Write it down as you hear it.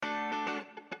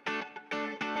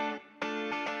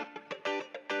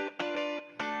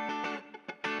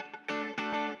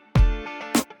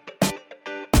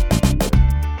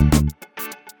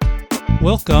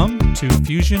Welcome to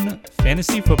Fusion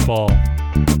Fantasy Football.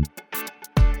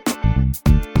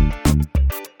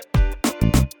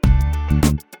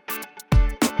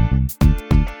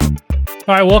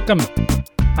 All right, welcome.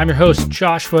 I'm your host,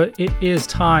 Joshua. It is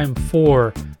time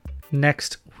for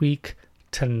next week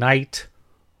tonight,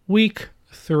 week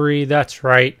 3. That's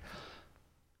right.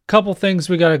 Couple things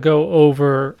we got to go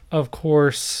over. Of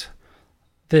course,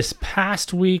 this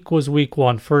past week was week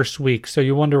 1, first week. So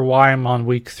you wonder why I'm on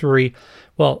week 3.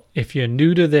 Well, if you're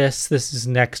new to this is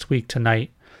next week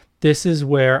tonight. This is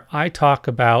where I talk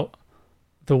about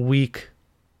the week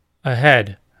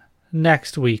ahead,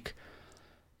 next week.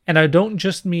 And I don't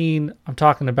just mean I'm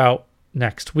talking about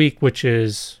next week, which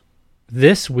is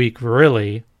this week,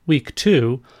 really, week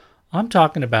 2. I'm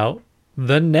talking about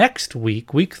the next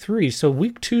week, week 3. So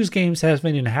week 2's games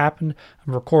hasn't even happened.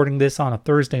 I'm recording this on a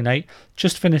Thursday night.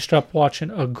 Just finished up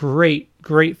watching a great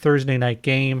Thursday night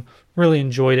game. Really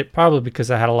enjoyed it, probably because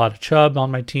I had a lot of Chubb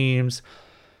on my teams.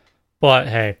 But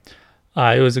hey,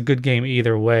 it was a good game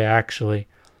either way, actually.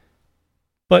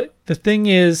 But the thing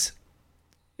is,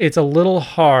 it's a little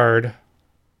hard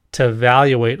to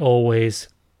evaluate always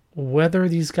whether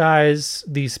these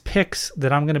picks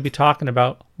that I'm going to be talking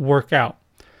about work out.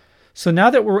 So now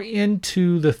that we're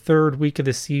into the 3rd week of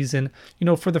the season,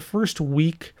 for the first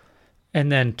week and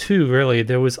then 2, really,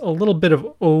 there was a little bit of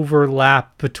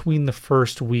overlap between the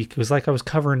first week. It was like I was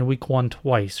covering week 1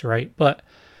 twice, right? But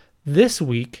this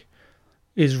week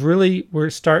is really, we're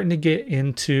starting to get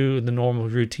into the normal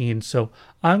routine. So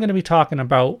I'm going to be talking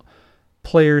about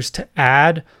players to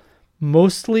add,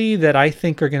 mostly that I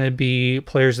think are going to be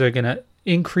players that are going to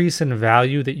increase in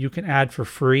value that you can add for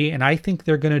free. And I think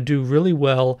they're going to do really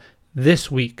well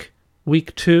this week,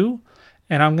 week 2,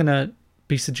 and I'm going to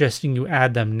be suggesting you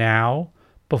add them now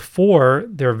before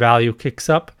their value kicks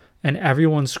up and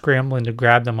everyone's scrambling to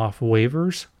grab them off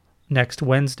waivers next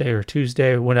Wednesday or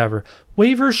Tuesday or whatever.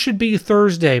 Waivers should be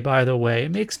Thursday, by the way.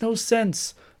 It makes no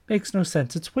sense.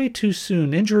 It's way too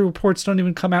soon. Injury reports don't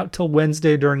even come out till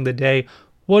Wednesday during the day.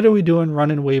 What are we doing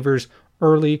running waivers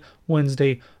early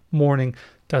Wednesday morning?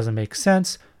 Doesn't make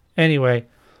sense. Anyway,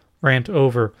 rant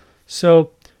over.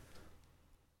 So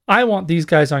I want these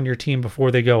guys on your team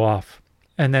before they go off.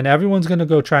 And then everyone's going to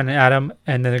go try and add them.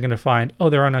 And then they're going to find,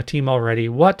 they're on a team already.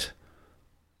 What?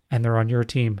 And they're on your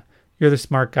team. You're the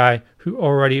smart guy who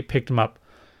already picked them up.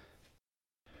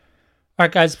 All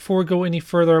right, guys, before we go any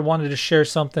further, I wanted to share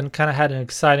something. Kind of had an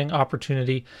exciting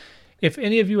opportunity. If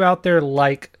any of you out there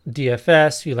like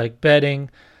DFS, you like betting,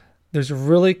 there's a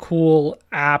really cool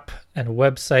app and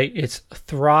website. It's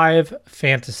Thrive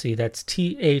Fantasy. That's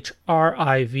THRIVE,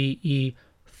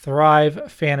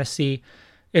 Thrive Fantasy.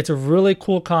 It's a really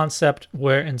cool concept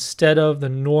where instead of the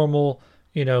normal,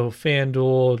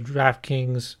 FanDuel,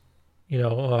 DraftKings,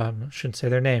 I shouldn't say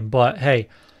their name, but hey,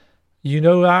 you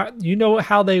know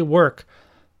how they work.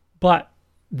 But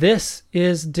this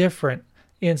is different.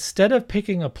 Instead of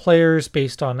picking a players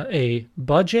based on a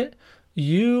budget,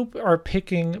 you are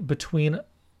picking between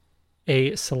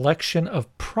a selection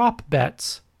of prop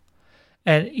bets,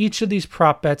 and each of these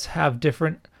prop bets have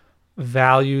different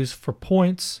values for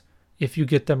points if you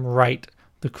get them right.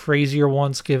 The crazier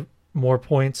ones give more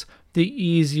points. The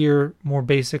easier, more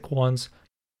basic ones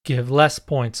give less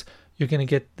points. You're going to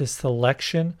get this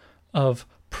selection of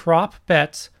prop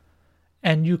bets,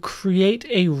 and you create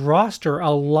a roster, a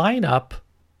lineup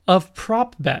of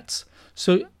prop bets.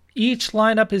 So each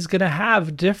lineup is going to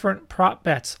have different prop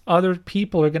bets. Other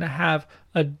people are going to have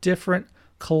a different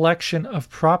collection of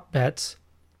prop bets.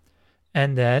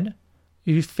 And then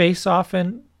you face off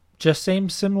in just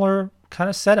similar kind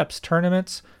of setups,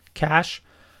 tournaments, cash.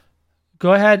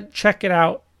 Go ahead, check it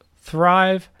out.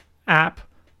 Thrive app,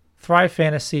 Thrive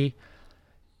Fantasy.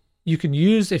 You can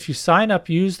if you sign up,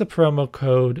 use the promo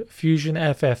code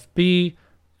FusionFFB.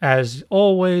 As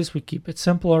always, we keep it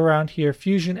simple around here.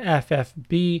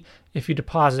 FusionFFB. If you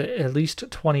deposit at least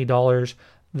 $20,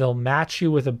 they'll match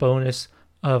you with a bonus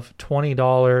of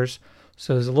 $20.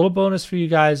 So there's a little bonus for you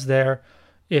guys there.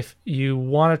 If you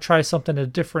want to try something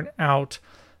different out,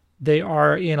 they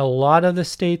are in a lot of the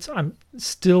states.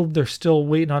 They're still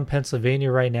waiting on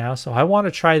Pennsylvania right now. So I want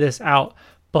to try this out,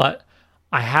 but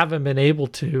I haven't been able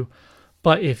to.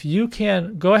 But if you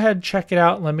can, go ahead and check it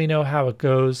out and let me know how it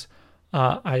goes.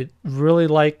 I really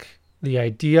like the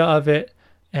idea of it,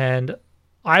 and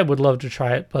I would love to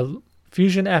try it. But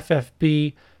Fusion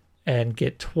FFB and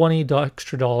get $20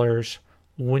 extra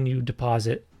when you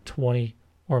deposit 20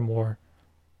 or more.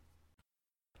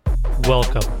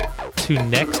 Welcome to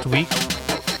next week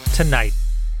tonight.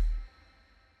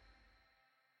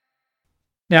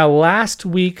 Now, last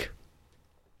week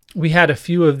we had a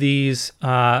few of these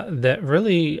that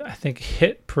really, I think,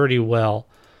 hit pretty well.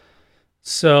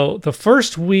 So the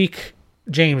first week,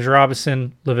 James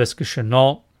Robinson, Laviska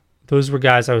Shenault, those were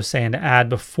guys I was saying to add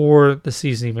before the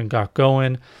season even got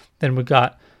going. Then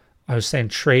I was saying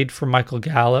trade for Michael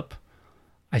Gallup.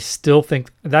 I still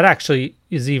think that actually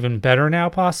is even better now,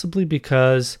 possibly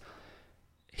because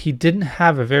he didn't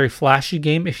have a very flashy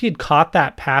game. If he had caught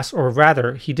that pass, or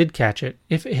rather, he did catch it,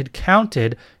 if it had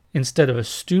counted instead of a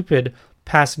stupid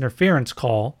pass interference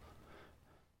call,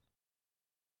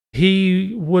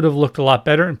 he would have looked a lot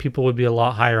better and people would be a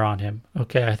lot higher on him.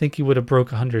 Okay, I think he would have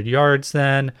broke 100 yards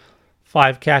then,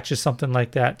 5 catches, something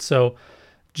like that. So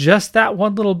just that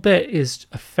one little bit is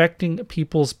affecting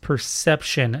people's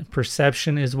perception.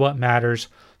 Perception is what matters.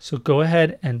 So go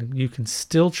ahead and you can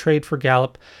still trade for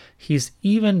Gallup. He's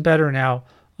even better now.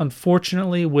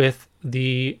 Unfortunately, with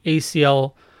the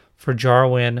ACL for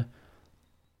Jarwin,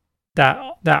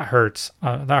 that hurts.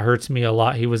 That hurts me a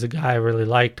lot. He was a guy I really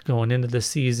liked going into the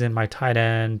season. My tight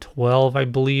end 12, I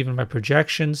believe, in my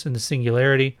projections in the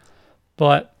singularity.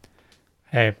 But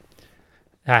hey,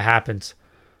 that happens.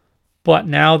 But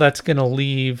now that's going to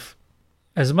leave,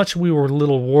 as much we were a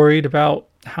little worried about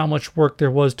how much work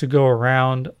there was to go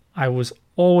around, I was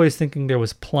always thinking there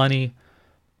was plenty.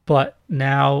 But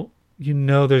now you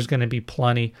know there's going to be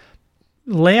plenty.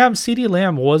 CeeDee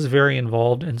Lamb was very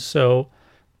involved, and so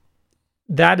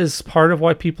that is part of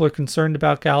why people are concerned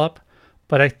about Gallup.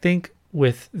 But I think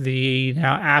with the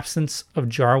now absence of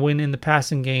Jarwin in the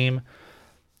passing game,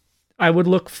 I would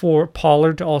look for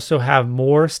Pollard to also have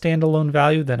more standalone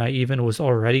value than I even was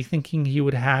already thinking he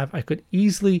would have. I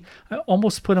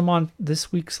almost put him on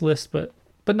this week's list, but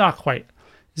not quite.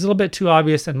 He's a little bit too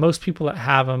obvious, and most people that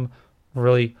have him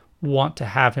really want to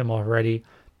have him already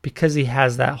because he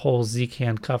has that whole Zeke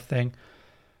handcuff thing.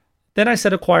 Then I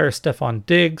said acquire Stephon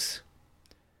Diggs.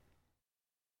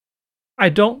 He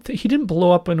didn't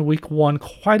blow up in week 1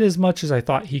 quite as much as I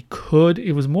thought he could.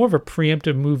 It was more of a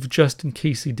preemptive move just in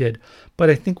case he did.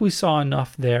 But I think we saw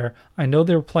enough there. I know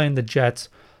they were playing the Jets,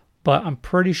 but I'm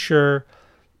pretty sure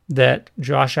that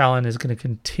Josh Allen is going to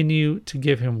continue to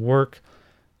give him work.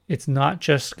 It's not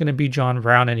just going to be John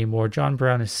Brown anymore. John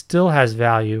Brown still has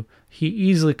value. He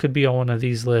easily could be on one of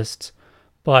these lists.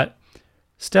 But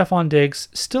Stephon Diggs,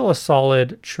 still a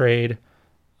solid trade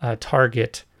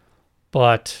target,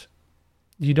 but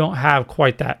you don't have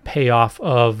quite that payoff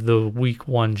of the week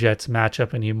 1 Jets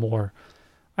matchup anymore.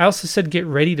 I also said get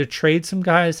ready to trade some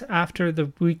guys after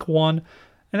the week 1,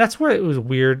 and that's where it was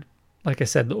weird. Like I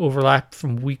said, the overlap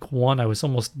from week 1, I was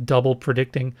almost double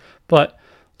predicting. But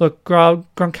look,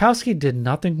 Gronkowski did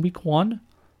nothing week 1.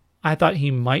 I thought he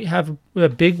might have a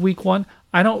big week 1.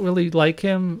 I don't really like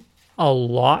him a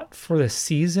lot for the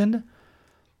season,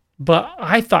 but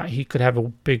I thought he could have a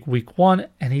big week 1,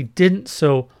 and he didn't,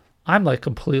 so I'm like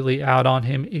completely out on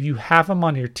him. If you have him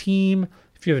on your team,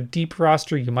 if you have a deep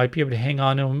roster, you might be able to hang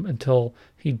on to him until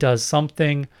he does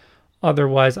something.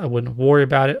 Otherwise, I wouldn't worry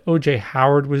about it. OJ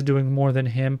Howard was doing more than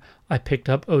him. I picked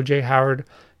up OJ Howard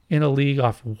in a league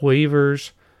off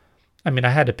waivers. I mean, I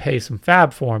had to pay some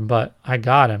fab for him, but I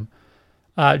got him.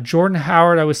 Jordan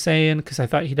Howard, I was saying, because I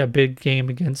thought he'd have a big game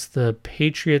against the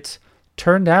Patriots.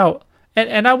 Turned out,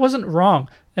 and I wasn't wrong.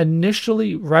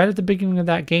 Initially, right at the beginning of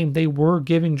that game, they were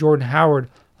giving Jordan Howard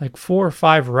like 4 or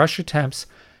 5 rush attempts,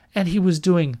 and he was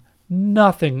doing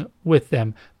nothing with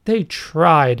them. They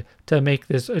tried to make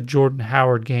this a Jordan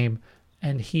Howard game,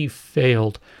 and he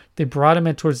failed. They brought him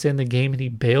in towards the end of the game, and he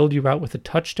bailed you out with a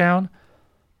touchdown,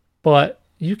 but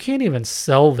you can't even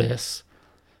sell this.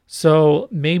 So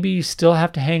maybe you still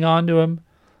have to hang on to him.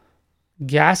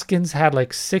 Gaskins had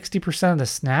like 60% of the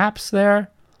snaps there.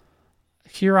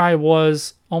 Here I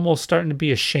was almost starting to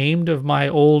be ashamed of my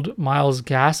old Myles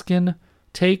Gaskin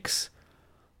takes.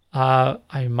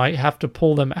 I might have to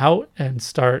pull them out and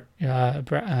start.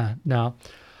 No,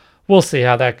 we'll see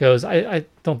how that goes. I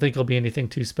don't think it'll be anything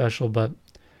too special, but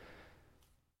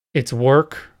it's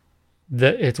work.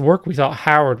 It's work we thought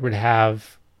Howard would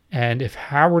have, and if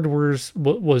Howard was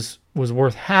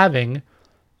worth having,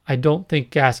 I don't think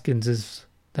Gaskins is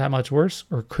that much worse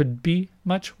or could be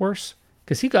much worse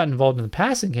because he got involved in the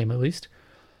passing game at least.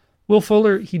 Will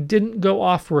Fuller, he didn't go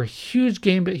off for a huge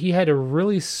game, but he had a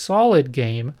really solid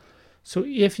game. So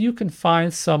if you can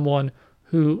find someone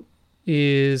who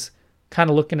is kind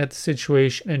of looking at the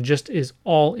situation and just is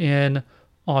all in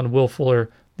on Will Fuller,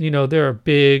 they're a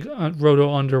big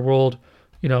Roto Underworld,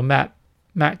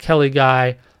 Matt Kelly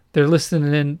guy. They're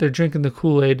listening in, they're drinking the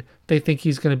Kool-Aid. They think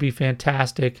he's going to be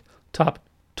fantastic. Top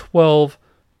 12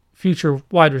 future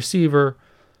wide receiver.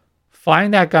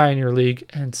 Find that guy in your league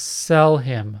and sell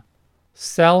him.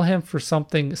 Sell him for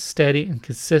something steady and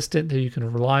consistent that you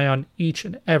can rely on each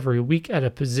and every week at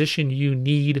a position you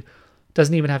need.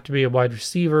 Doesn't even have to be a wide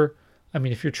receiver. I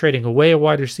mean, if you're trading away a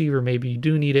wide receiver, maybe you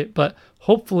do need it, but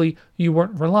hopefully you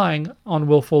weren't relying on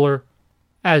Will Fuller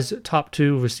as top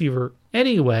 2 receiver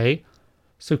anyway.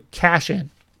 So cash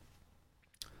in.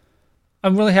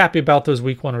 I'm really happy about those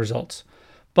week 1 results.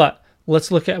 But let's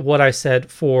look at what I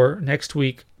said for next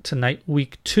week, tonight,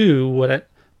 week 2,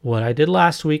 what I did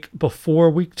last week before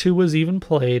week 2 was even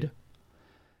played.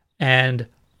 And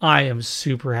I am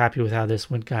super happy with how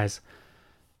this went, guys.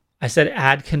 I said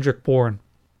add Kendrick Bourne.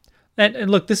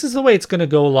 And look, this is the way it's going to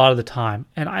go a lot of the time.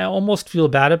 And I almost feel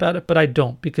bad about it, but I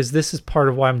don't, because this is part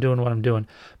of why I'm doing what I'm doing.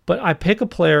 But I pick a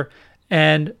player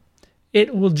and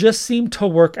it will just seem to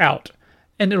work out.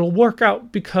 And it'll work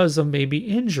out because of maybe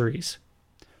injuries.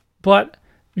 But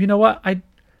you know what?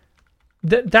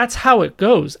 That's how it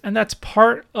goes. And that's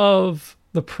part of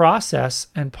the process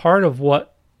and part of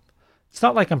what, it's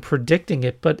not like I'm predicting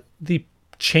it, but the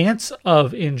chance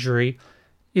of injury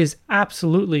is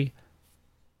absolutely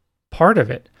part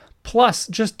of it. Plus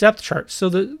just depth charts. So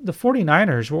the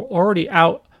 49ers were already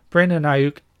out Brandon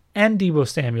Ayuk and Deebo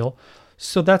Samuel.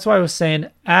 So that's why I was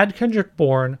saying add Kendrick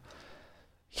Bourne.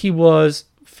 He was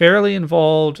fairly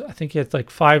involved. I think he had like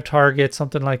 5 targets,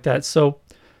 something like that. So,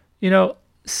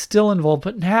 still involved,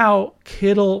 but now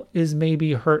Kittle is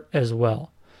maybe hurt as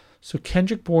well. So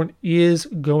Kendrick Bourne is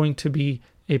going to be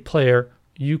a player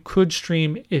you could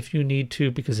stream if you need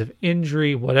to because of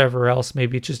injury, whatever else.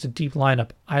 Maybe it's just a deep lineup.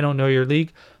 I don't know your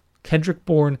league. Kendrick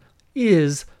Bourne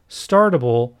is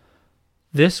startable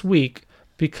this week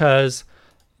because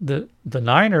the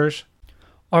Niners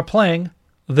are playing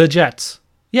the Jets.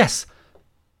 Yes,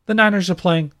 the Niners are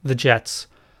playing the Jets.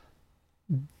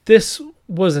 This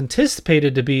was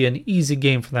anticipated to be an easy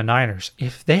game for the Niners.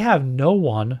 If they have no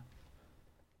one,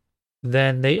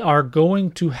 then they are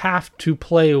going to have to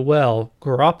play well.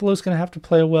 Garoppolo's going to have to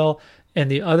play well, and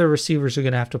the other receivers are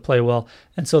going to have to play well.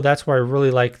 And so that's why I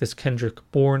really like this Kendrick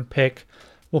Bourne pick.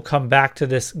 We'll come back to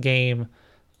this game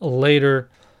later.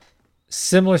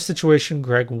 Similar situation,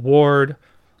 Greg Ward.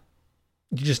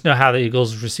 You just know how the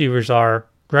Eagles receivers are.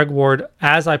 Greg Ward,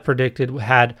 as I predicted,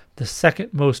 had the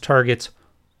second most targets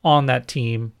on that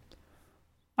team.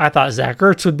 I thought Zach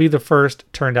Ertz would be the first.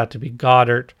 Turned out to be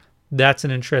Goddard. That's an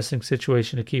interesting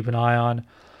situation to keep an eye on.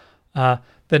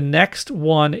 The next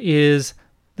one is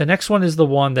the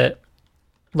one that,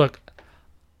 look,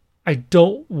 I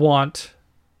don't want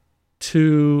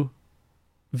to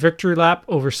victory lap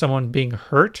over someone being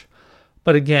hurt.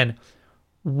 But again,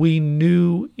 we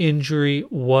knew injury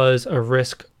was a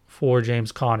risk for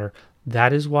James Conner.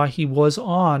 That is why he was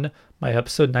on my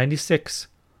episode 96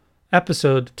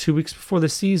 episode 2 weeks before the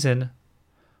season.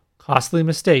 Costly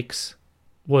mistakes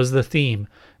was the theme.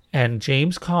 And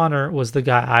James Conner was the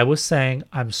guy I was saying,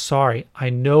 I'm sorry, I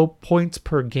know points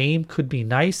per game could be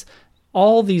nice.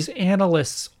 All these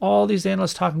analysts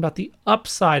talking about the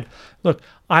upside. Look,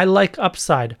 I like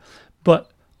upside,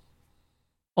 but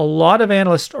a lot of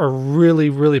analysts are really,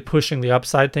 really pushing the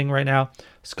upside thing right now.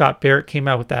 Scott Barrett came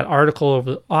out with that article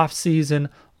over the offseason.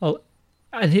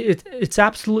 And it's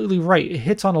absolutely right. It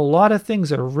hits on a lot of things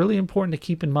that are really important to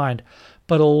keep in mind.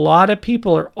 But a lot of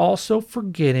people are also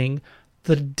forgetting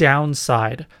the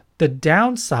downside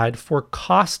for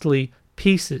costly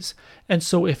pieces. And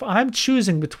so if I'm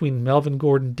choosing between Melvin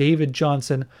Gordon, David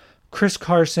Johnson, Chris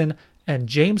Carson, and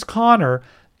James Conner,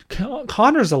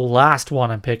 Conner's the last one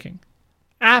I'm picking.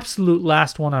 Absolute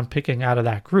last one I'm picking out of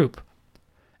that group.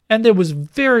 And there was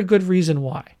very good reason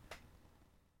why.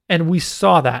 And we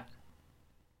saw that.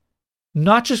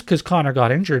 Not just because Conner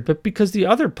got injured, but because the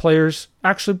other players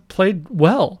actually played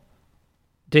well.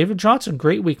 David Johnson,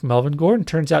 great week. Melvin Gordon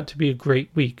turns out to be a great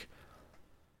week.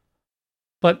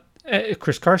 But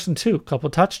Chris Carson, too, a couple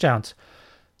touchdowns.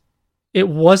 It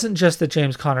wasn't just that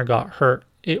James Conner got hurt.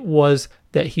 It was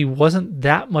that he wasn't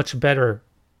that much better.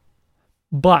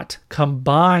 But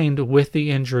combined with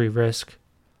the injury risk,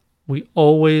 we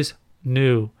always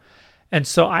knew. And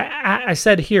so I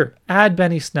said here, add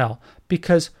Benny Snell,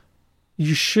 because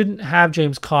you shouldn't have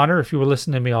James Conner if you were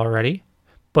listening to me already.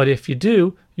 But if you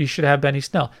do, you should have Benny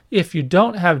Snell. If you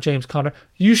don't have James Conner,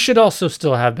 you should also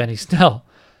still have Benny Snell.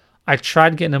 I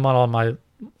tried getting him on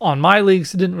my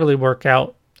leagues. It didn't really work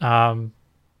out.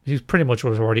 He pretty much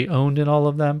was already owned in all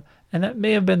of them. And that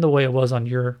may have been the way it was on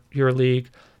your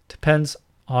league. Depends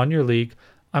on your league.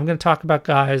 I'm going to talk about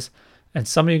guys, and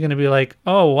some of you are going to be like,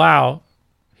 oh, wow,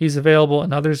 he's available.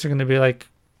 And others are going to be like,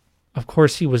 of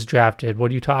course he was drafted.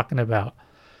 What are you talking about?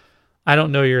 I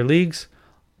don't know your leagues.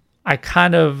 I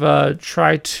kind of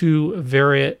try to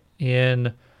vary it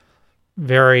in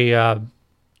very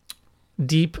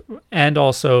deep and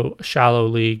also shallow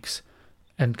leagues,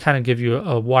 and kind of give you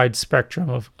a wide spectrum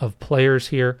of players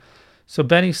here. So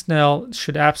Benny Snell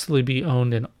should absolutely be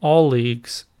owned in all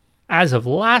leagues as of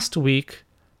last week.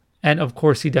 And of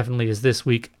course, he definitely is this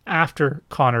week after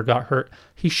Connor got hurt.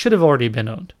 He should have already been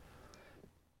owned.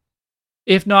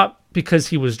 If not because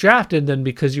he was drafted, then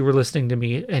because you were listening to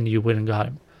me and you went and got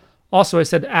him. Also, I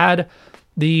said add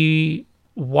the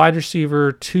wide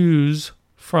receiver twos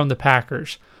from the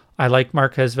Packers. I like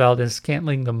Marquez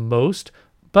Valdes-Scantling the most,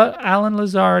 but Allen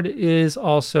Lazard is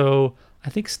also, I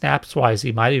think snaps-wise,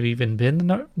 he might have even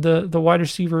been the wide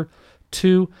receiver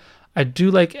two. I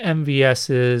do like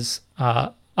MVS's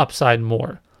upside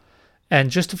more. And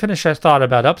just to finish that thought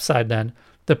about upside then,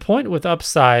 the point with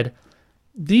upside,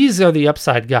 these are the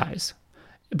upside guys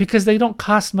because they don't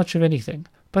cost much of anything,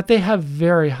 but they have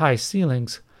very high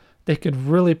ceilings. They could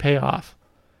really pay off.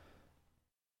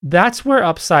 That's where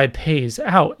upside pays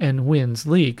out and wins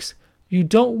leagues. You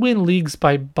don't win leagues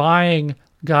by buying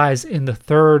guys in the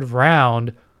third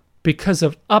round because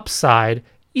of upside,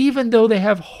 even though they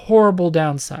have horrible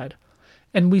downside.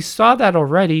 And we saw that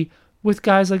already with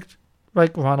guys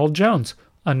like Ronald Jones,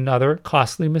 another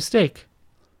costly mistake.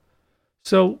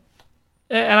 So,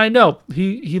 and I know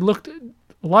he looked,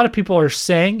 a lot of people are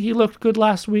saying he looked good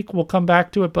last week. We'll come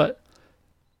back to it, but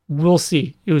we'll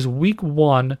see. It was week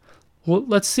 1. Well,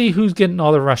 let's see who's getting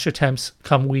all the rush attempts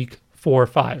come week 4 or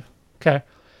 5. Okay.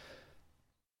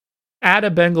 Add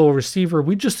a Bengal receiver.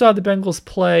 We just saw the Bengals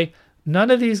play.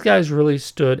 None of these guys really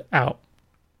stood out.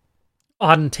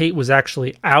 Auden Tate was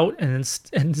actually out, and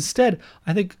instead,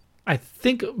 I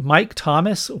think Mike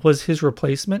Thomas was his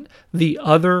replacement, the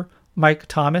other Mike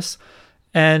Thomas,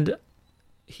 and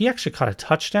he actually caught a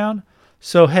touchdown.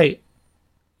 So, hey,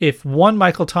 if one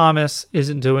Michael Thomas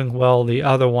isn't doing well, the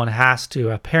other one has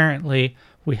to. Apparently,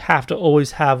 we have to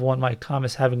always have one Mike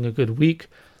Thomas having a good week,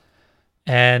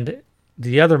 and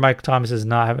the other Mike Thomas is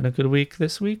not having a good week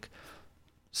this week.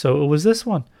 So it was this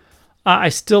one. I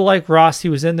still like Ross. He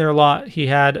was in there a lot. He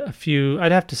had a few,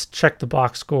 I'd have to check the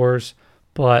box scores,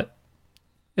 but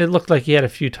it looked like he had a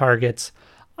few targets.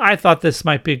 I thought this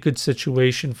might be a good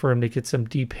situation for him to get some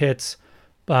deep hits.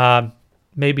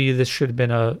 Maybe this should have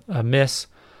been a miss,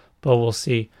 but we'll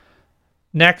see.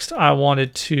 Next, I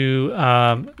wanted to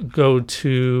go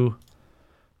to,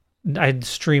 I had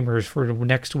streamers for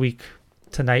next week,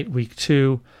 tonight, week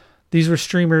 2. These were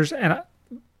streamers, and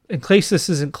in case this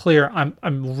isn't clear, I'm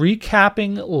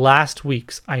recapping last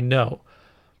week's, I know.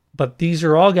 But these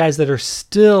are all guys that are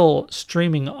still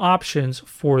streaming options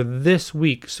for this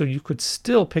week, so you could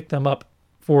still pick them up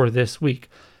for this week.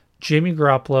 Jimmy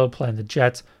Garoppolo playing the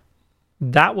Jets.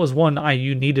 That was one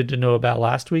you needed to know about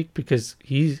last week because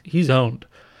he's owned.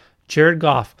 Jared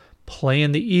Goff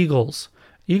playing the Eagles.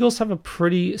 Eagles have a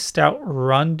pretty stout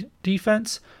run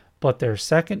defense, but their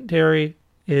secondary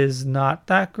is not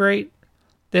that great.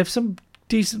 They have some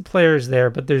decent players there,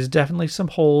 but there's definitely some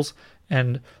holes,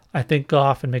 and I think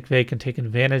Goff and McVay can take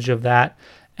advantage of that.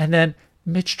 And then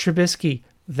Mitch Trubisky,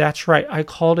 that's right, I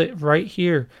called it right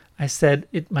here. I said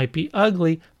it might be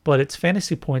ugly, but it's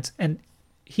fantasy points, and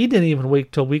he didn't even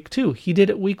wait till week 2. He did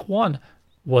it week 1.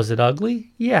 Was it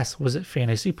ugly? Yes. Was it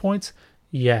fantasy points?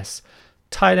 Yes.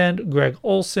 Tight end Greg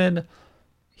Olsen,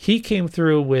 he came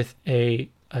through with a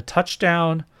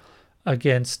touchdown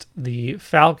against the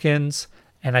Falcons,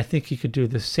 and I think he could do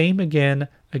the same again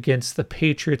against the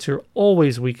Patriots, who are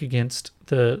always weak against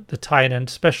the tight end,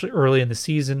 especially early in the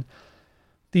season.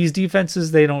 These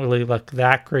defenses, they don't really look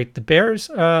that great. The Bears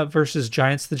versus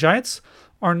Giants. The Giants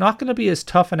are not going to be as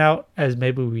tough and out as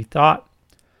maybe we thought.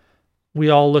 We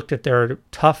all looked at their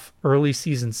tough early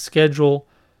season schedule.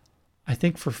 I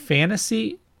think for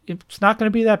fantasy, it's not going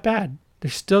to be that bad. They're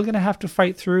still going to have to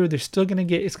fight through. They're still going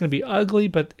to it's going to be ugly,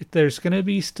 but there's going to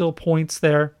be still points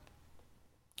there.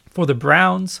 For the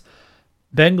Browns,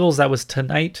 Bengals, that was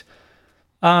tonight.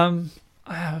 Let's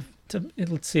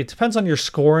see, it depends on your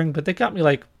scoring, but they got me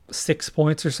like 6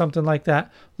 points or something like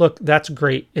that. Look, that's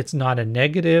great. It's not a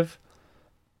negative.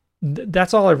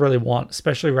 That's all I really want,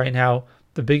 especially right now.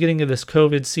 The beginning of this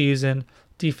COVID season,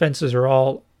 defenses are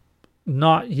all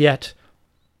not yet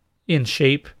in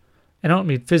shape. I don't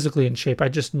mean physically in shape. I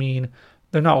just mean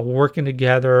they're not working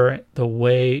together the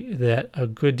way that a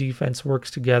good defense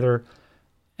works together.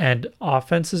 And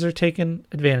offenses are taking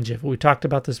advantage of it. We talked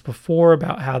about this before,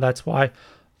 about how that's why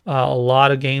a lot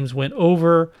of games went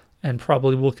over and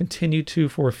probably will continue to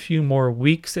for a few more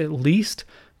weeks at least,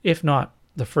 if not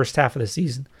the first half of the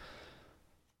season.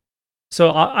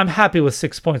 So I'm happy with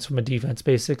 6 points from a defense,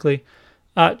 basically.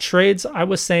 Trades, I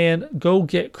was saying, go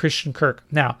get Christian Kirk.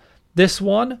 Now, this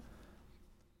one,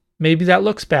 Maybe that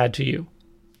looks bad to you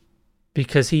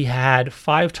because he had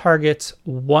 5 targets,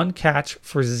 1 catch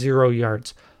for 0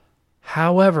 yards.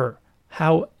 However,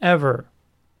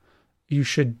 you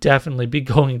should definitely be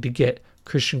going to get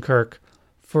Christian Kirk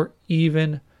for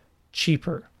even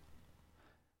cheaper.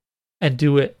 And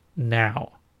do it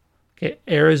now. Okay,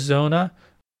 Arizona,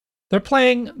 they're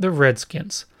playing the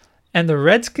Redskins. And the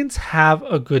Redskins have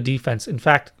a good defense. In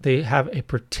fact, they have a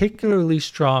particularly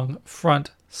strong front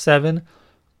 7.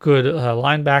 Good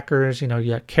linebackers.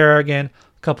 You got Kerrigan,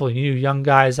 a couple of new young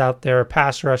guys out there,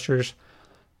 pass rushers.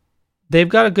 They've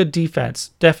got a good defense.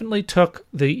 Definitely took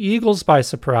the Eagles by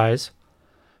surprise.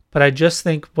 But I just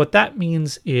think what that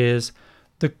means is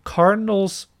the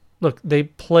Cardinals, look, they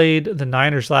played the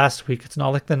Niners last week. It's not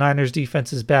like the Niners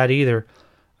defense is bad either.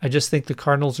 I just think the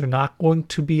Cardinals are not going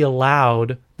to be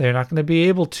allowed. They're not going to be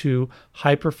able to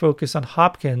hyper-focus on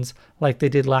Hopkins like they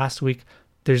did last week.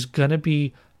 There's going to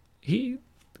be...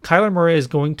 Kyler Murray is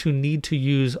going to need to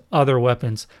use other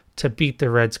weapons to beat the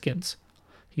Redskins.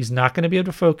 He's not going to be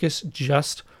able to focus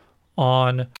just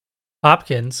on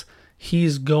Hopkins.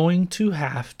 He's going to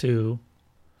have to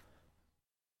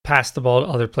pass the ball to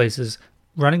other places.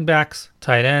 Running backs,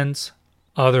 tight ends,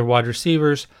 other wide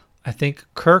receivers. I think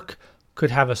Kirk could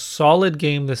have a solid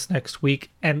game this next week.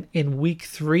 And in week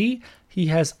 3, he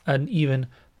has an even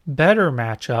better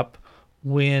matchup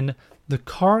when the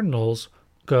Cardinals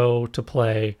go to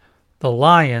play the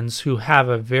Lions, who have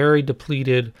a very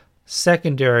depleted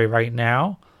secondary right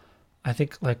now. I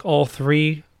think like all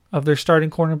 3 of their starting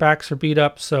cornerbacks are beat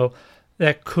up. So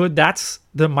that's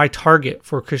my target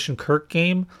for Christian Kirk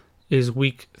game is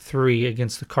week 3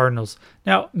 against the Cardinals.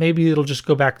 Now, maybe it'll just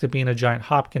go back to being a giant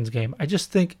Hopkins game. I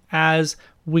just think as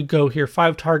we go here,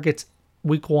 5 targets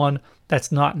week 1,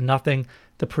 that's not nothing.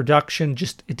 The production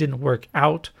it didn't work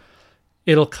out.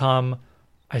 It'll come.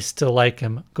 I still like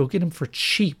him. Go get him for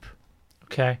cheap.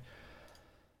 Okay.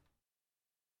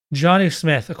 Jonnu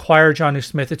Smith. Acquire Jonnu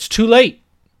Smith. It's too late.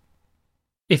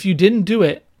 If you didn't do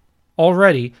it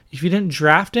already, if you didn't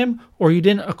draft him or you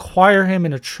didn't acquire him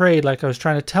in a trade like I was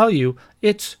trying to tell you,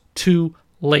 it's too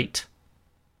late.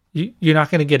 You're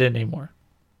not going to get it anymore.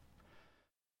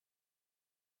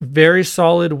 Very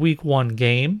solid week 1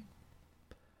 game.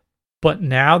 But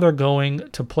now they're going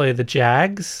to play the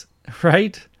Jags,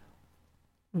 right?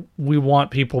 We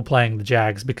want people playing the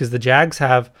Jags because the Jags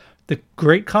have the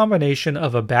great combination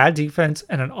of a bad defense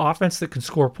and an offense that can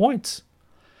score points.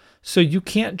 So you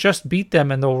can't just beat them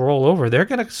and they'll roll over. They're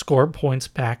going to score points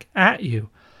back at you.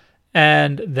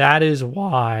 And that is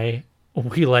why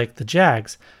we like the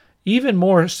Jags. Even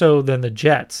more so than the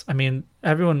Jets. I mean,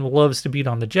 everyone loves to beat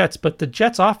on the Jets, but the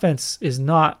Jets offense is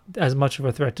not as much of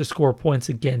a threat to score points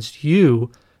against you,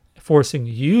 forcing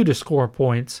you to score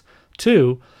points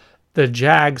too. The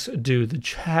Jags do. The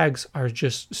Jags are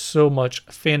just so much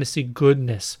fantasy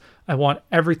goodness. I want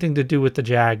everything to do with the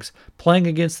Jags. Playing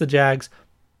against the Jags,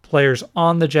 players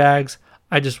on the Jags.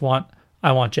 I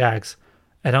want Jags.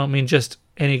 I don't mean just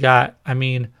any guy. I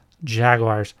mean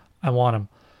Jaguars. I want them.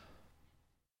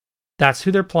 That's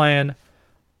who they're playing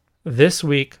this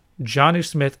week. Jonnu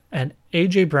Smith and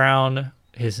A.J. Brown.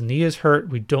 His knee is hurt.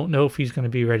 We don't know if he's going to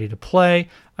be ready to play.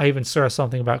 I even saw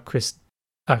something about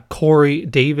Corey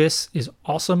Davis is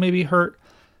also maybe hurt.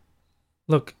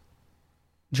 Look,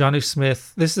 Jonnu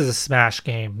Smith, this is a smash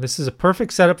game. This is a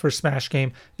perfect setup for a smash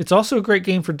game. It's also a great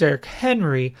game for Derrick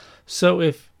Henry. So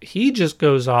if he just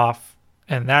goes off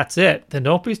and that's it, then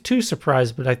don't be too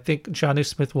surprised. But I think Jonnu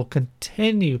Smith will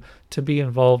continue to be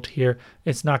involved here.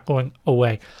 It's not going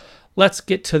away. Let's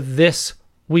get to this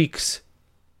week's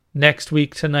next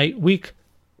week tonight. Week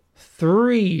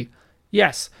 3.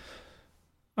 Yes.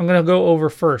 I'm going to go over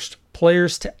first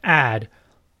players to add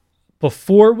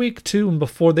before week 2 and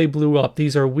before they blew up.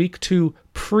 These are week 2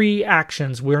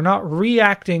 pre-actions. We're not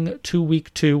reacting to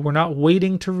week 2. We're not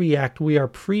waiting to react. We are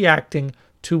pre-acting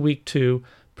to week 2,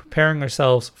 preparing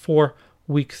ourselves for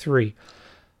week 3.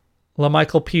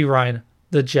 LaMichael Pirine,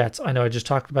 the Jets. I know I just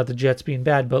talked about the Jets being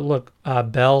bad, but look,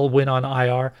 Bell went on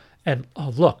IR. And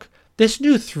look, this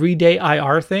new 3-day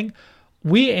IR thing,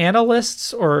 we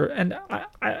analysts, and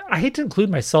I hate to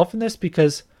include myself in this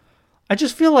because I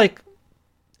just feel like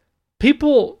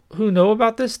people who know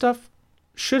about this stuff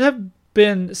should have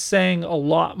been saying a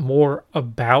lot more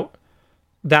about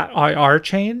that IR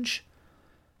change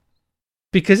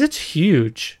because it's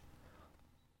huge.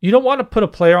 You don't want to put a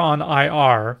player on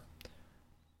IR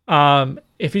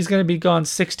if he's going to be gone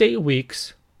 6 to 8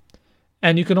 weeks,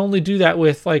 and you can only do that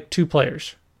with like 2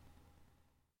 players.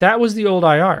 That was the old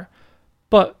IR.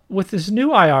 But with this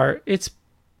new IR, it's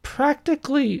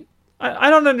practically... I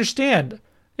don't understand.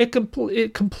 It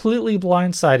completely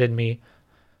blindsided me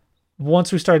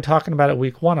once we started talking about it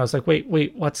week 1, I was like, wait,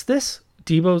 what's this?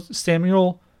 Deebo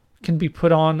Samuel can be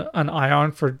put on an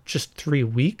IR for just 3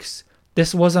 weeks?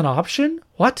 This was an option?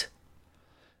 What?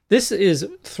 This is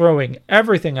throwing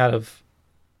everything out of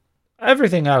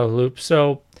loop.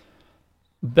 So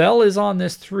Bell is on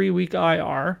this 3-week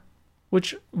IR,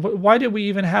 which, why did we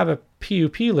even have a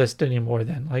PUP list anymore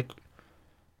then? Like,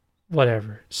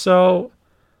 whatever. So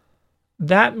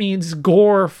that means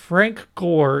Frank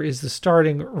Gore is the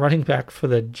starting running back for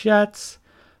the Jets.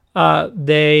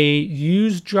 They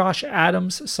used Josh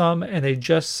Adams some, and they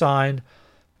just signed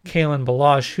Kalen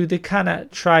Ballage, who they kind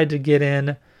of tried to get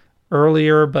in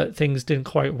earlier, but things didn't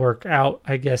quite work out.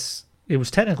 I guess it was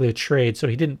technically a trade, so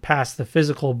he didn't pass the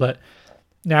physical, but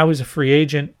now he's a free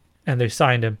agent, and they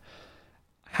signed him.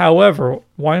 However,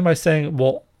 why am I saying,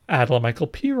 well, add Michael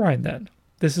Pirine then?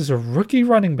 This is a rookie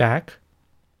running back.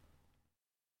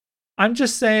 I'm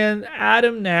just saying add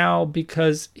him now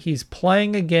because he's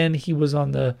playing again. He was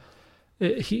on the...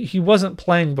 He wasn't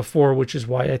playing before, which is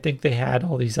why I think they had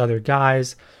all these other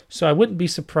guys. So I wouldn't be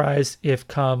surprised if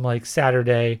come like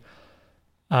Saturday,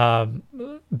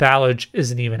 Ballage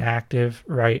isn't even active,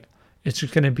 right? It's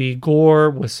just going to be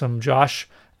Gore with some Josh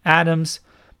Adams,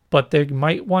 but they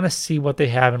might want to see what they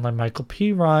have in like Michael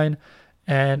Pirine.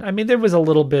 And I mean, there was a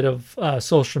little bit of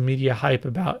social media hype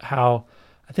about how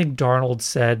I think Darnold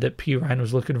said that Pirine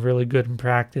was looking really good in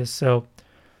practice. So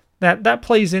that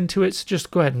plays into it. So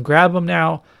just go ahead and grab them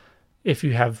now. If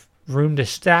you have room to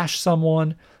stash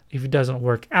someone, if it doesn't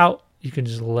work out, you can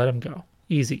just let them go.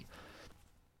 Easy.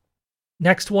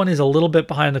 Next one is a little bit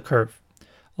behind the curve.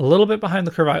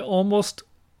 I almost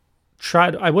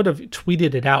tried. I would have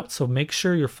tweeted it out. So make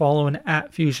sure you're following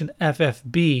at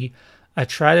FusionFFB. I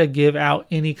try to give out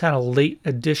any kind of late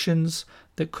additions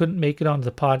that couldn't make it onto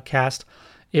the podcast.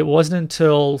 It wasn't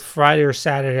until Friday or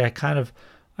Saturday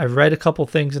I read a couple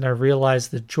things and I realized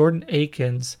that Jordan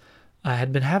Akins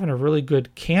had been having a really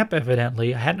good camp,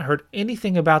 evidently. I hadn't heard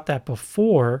anything about that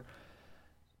before,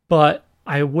 but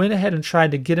I went ahead and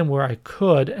tried to get him where I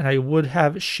could, and I would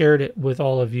have shared it with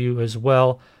all of you as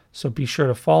well. So be sure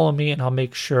to follow me, and I'll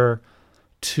make sure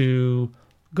to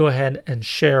go ahead and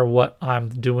share what I'm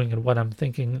doing and what I'm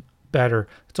thinking better.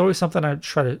 It's always something I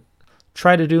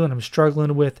try to do, and I'm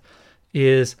struggling with,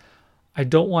 is I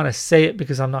don't want to say it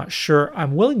because I'm not sure.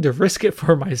 I'm willing to risk it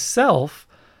for myself.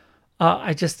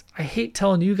 I hate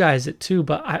telling you guys it too,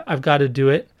 but I've got to do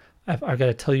it. I've got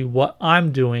to tell you what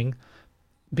I'm doing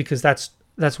because that's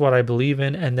what I believe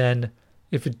in. And then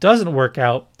if it doesn't work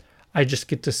out, I just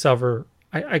get to suffer.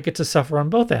 I get to suffer on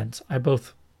both ends. I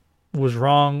both was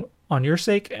wrong on your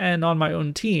sake and on my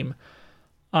own team.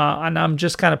 And I'm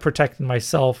just kind of protecting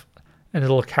myself and a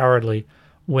little cowardly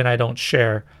when I don't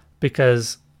share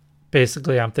because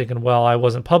basically I'm thinking, well, I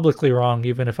wasn't publicly wrong,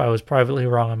 even if I was privately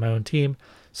wrong on my own team.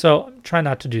 So I'm trying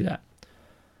not to do that.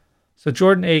 So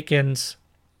Jordan Akins,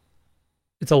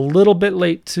 it's a little bit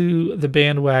late to the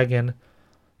bandwagon.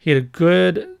 He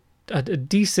had a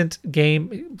decent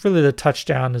game. Really the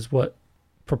touchdown is what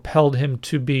propelled him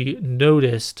to be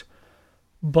noticed.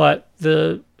 But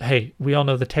we all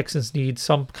know the Texans need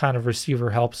some kind of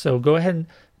receiver help. So go ahead and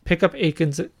pick up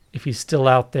Akins if he's still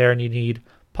out there and you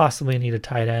possibly need a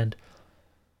tight end.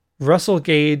 Russell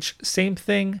Gage, same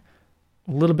thing.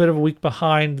 A little bit of a week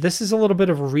behind. This is a little bit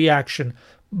of a reaction.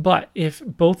 But if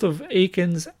both of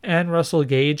Akins and Russell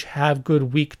Gage have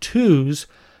good week 2s,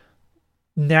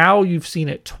 now you've seen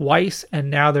it twice, and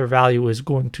now their value is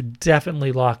going to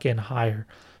definitely lock in higher.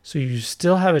 So you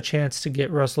still have a chance to get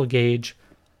Russell Gage,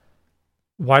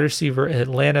 wide receiver in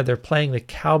Atlanta. They're playing the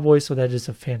Cowboys, so that is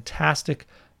a fantastic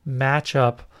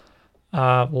matchup.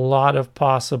 A lot of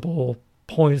possible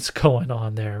points going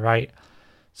on there, right?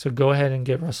 So go ahead and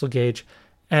get Russell Gage.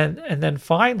 And then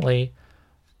finally,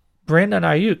 Brandon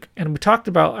Ayuk. And we talked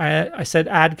about, I said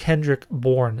add Kendrick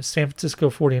Bourne, San Francisco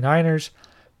 49ers.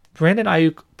 Brandon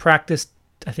Ayuk practiced,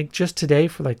 I think, just today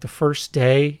for like the first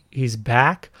day he's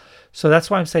back. So that's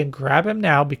why I'm saying grab him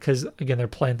now because, again, they're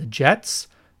playing the Jets.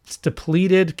 It's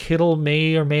depleted. Kittle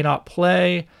may or may not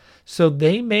play. So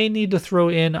they may need to throw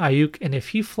in Ayuk. And if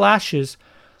he flashes,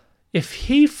 and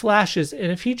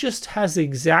if he just has the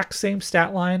exact same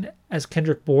stat line as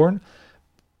Kendrick Bourne,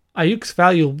 Ayuk's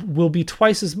value will be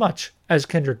twice as much as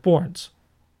Kendrick Bourne's,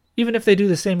 even if they do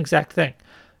the same exact thing.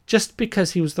 Just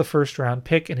because he was the first round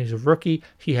pick and he's a rookie,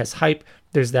 he has hype.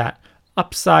 There's that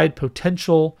upside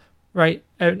potential, right,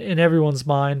 in everyone's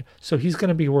mind. So he's going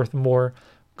to be worth more.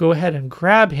 Go ahead and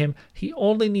grab him. He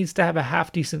only needs to have a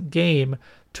half decent game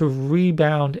to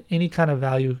rebound any kind of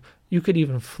value. You could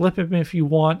even flip him if you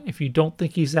want. If you don't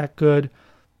think he's that good,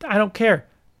 I don't care.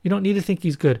 You don't need to think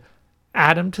he's good.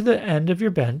 Add him to the end of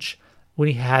your bench. when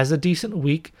he has a decent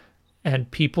week and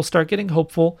people start getting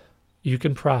hopeful, you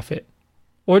can profit.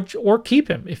 Or keep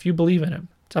him if you believe in him.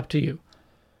 It's up to you.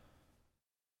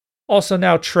 Also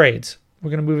now trades.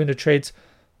 We're going to move into trades.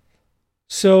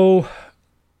 So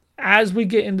as we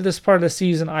get into this part of the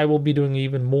season, I will be doing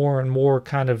even more and more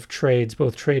kind of trades,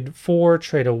 both trade for,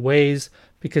 trade aways,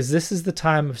 because this is the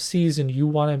time of season you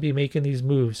want to be making these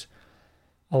moves.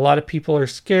 A lot of people are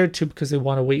scared to because they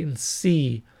want to wait and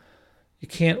see. You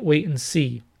can't wait and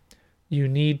see. You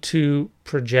need to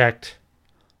project.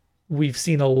 We've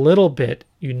seen a little bit.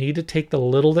 You need to take the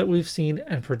little that we've seen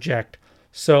and project.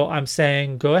 So I'm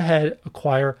saying go ahead,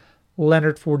 acquire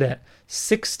Leonard Fournette.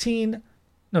 17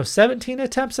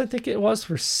 attempts, I think it was,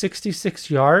 for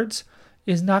 66 yards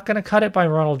is not going to cut it by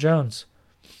Ronald Jones.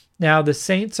 Now, the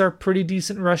Saints are pretty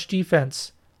decent rush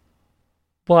defense,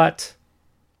 but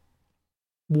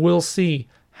we'll see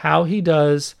how he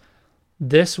does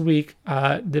this week.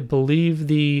 I believe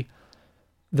the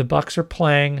Bucs are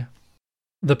playing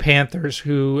the Panthers,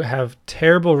 who have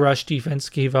terrible rush defense,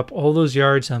 gave up all those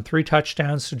yards on 3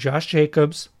 touchdowns to Josh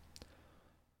Jacobs.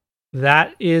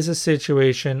 That is a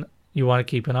situation you want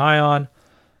to keep an eye on.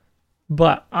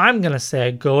 But I'm going to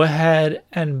say go ahead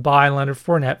and buy Leonard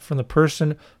Fournette from the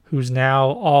person who's now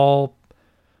all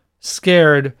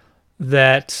scared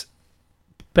that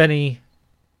I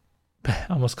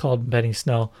almost called Benny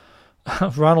Snell,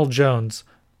 Ronald Jones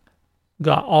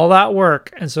got all that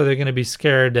work, and so they're going to be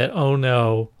scared that, oh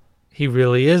no, he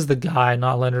really is the guy,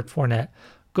 not Leonard Fournette.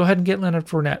 Go ahead and get Leonard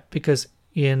Fournette, because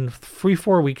in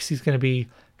 3-4 weeks he's going to be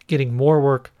getting more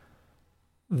work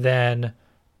than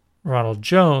Ronald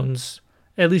Jones,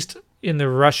 at least in the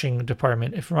rushing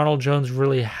department. If Ronald Jones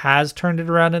really has turned it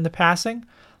around in the passing,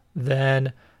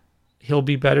 then he'll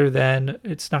be better than,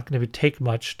 it's not going to take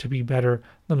much to be better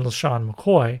than LeSean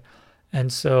McCoy.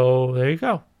 And so there you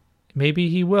go. Maybe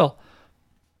he will.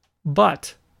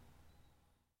 But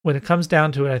when it comes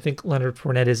down to it, I think Leonard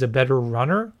Fournette is a better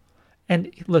runner.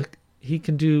 And look, he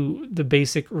can do the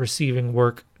basic receiving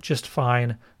work just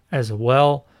fine as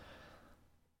well.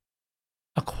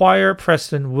 Acquire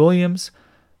Preston Williams.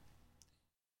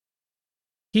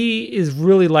 He is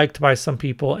really liked by some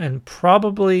people, and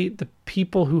probably the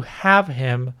people who have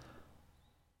him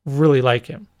really like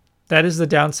him. That is the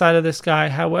downside of this guy.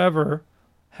 However,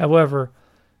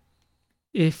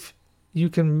 if you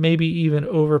can maybe even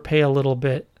overpay a little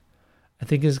bit, I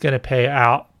think he's going to pay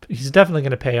out. He's definitely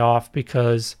going to pay off,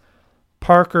 because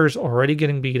Parker's already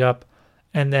getting beat up.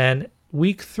 And then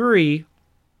week 3,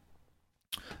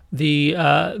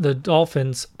 the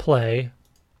Dolphins play,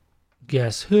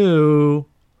 guess who?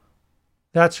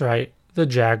 That's right, the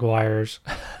Jaguars.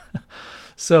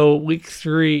 So week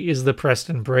 3 is the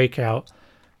Preston breakout.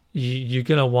 You're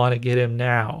going to want to get him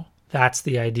now. That's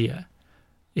the idea.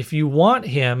 If you want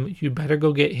him, you better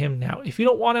go get him now. If you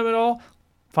don't want him at all,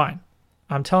 fine.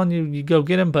 I'm telling you, you go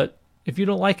get him, but if you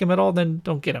don't like him at all, then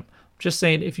don't get him. Just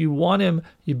saying, if you want him,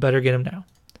 you better get him now.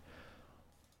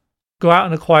 Go out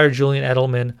and acquire Julian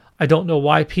Edelman. I don't know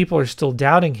why people are still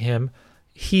doubting him.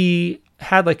 He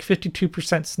had like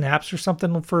 52% snaps or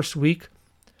something the first week.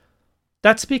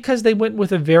 That's because they went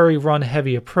with a very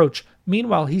run-heavy approach.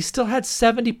 Meanwhile, he still had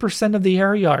 70% of the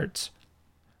air yards.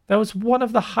 That was one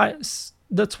of the highest.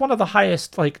 That's one of the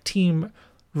highest like team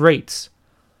rates.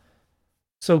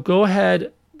 So go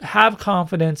ahead, have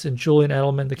confidence in Julian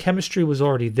Edelman. The chemistry was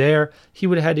already there. He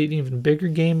would have had an even bigger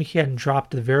game. He hadn't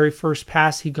dropped the very first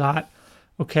pass he got.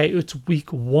 Okay, it's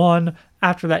week 1.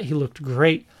 After that, he looked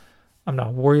great. I'm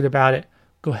not worried about it.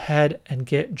 Go ahead and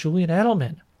get Julian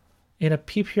Edelman in a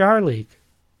PPR league.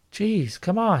 Jeez,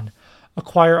 come on.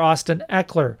 Acquire Austin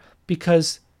Eckler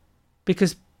because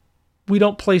we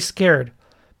don't play scared.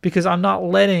 Because I'm not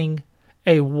letting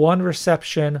a 1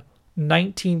 reception,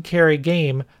 19 carry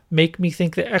game make me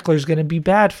think that Eckler's going to be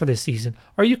bad for this season.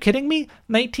 Are you kidding me?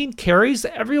 19 carries?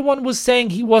 Everyone was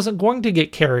saying he wasn't going to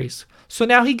get carries. So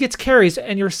now he gets carries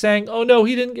and you're saying, oh no,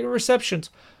 he didn't get receptions.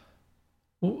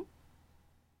 He'll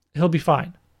be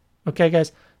fine. Okay,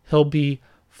 guys? He'll be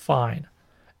fine.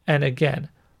 And again,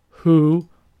 who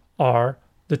are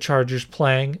the Chargers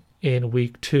playing in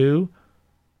week 2?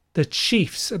 The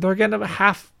Chiefs. They're going to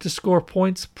have to score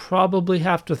points, probably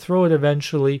have to throw it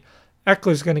eventually.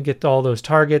 Eckler's going to get all those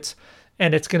targets,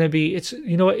 and it's going to be,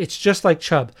 it's just like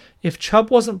Chubb. If Chubb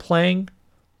wasn't playing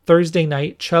Thursday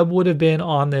night, Chubb would have been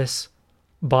on this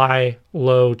buy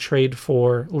low, trade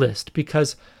for list,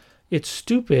 because it's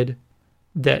stupid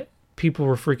that people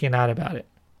were freaking out about it.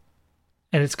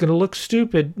 And it's going to look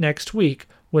stupid next week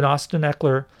when Austin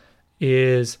Eckler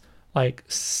is like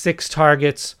 6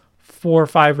 targets, 4 or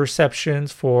 5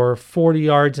 receptions for 40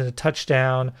 yards and a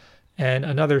touchdown, and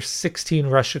another 16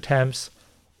 rush attempts,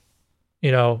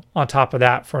 on top of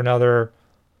that for another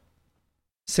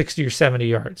 60 or 70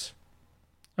 yards.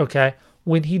 Okay?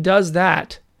 When he does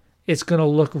that, it's going to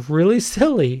look really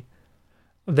silly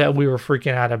that we were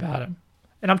freaking out about him.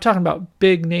 And I'm talking about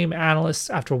big name analysts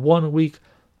after 1 week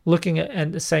looking at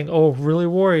and saying, oh, really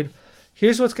worried.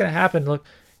 Here's what's going to happen. Look,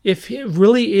 if it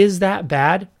really is that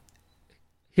bad,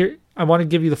 here, I want to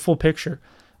give you the full picture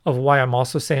of why I'm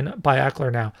also saying buy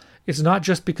Eckler now. It's not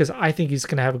just because I think he's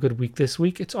going to have a good week this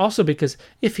week. It's also because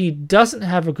if he doesn't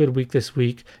have a good week this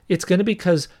week, it's going to be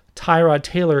because Tyrod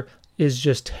Taylor is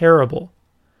just terrible.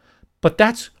 But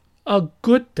that's a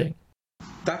good thing.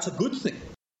 That's a good thing.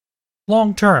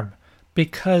 Long term,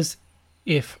 because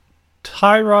if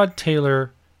Tyrod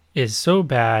Taylor is so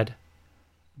bad,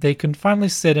 they can finally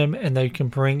sit him and they can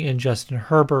bring in Justin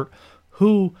Herbert,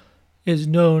 who is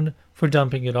known for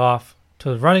dumping it off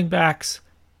to the running backs.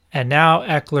 And now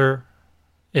Eckler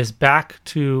is back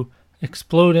to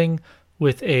exploding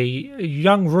with a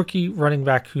young rookie running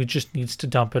back who just needs to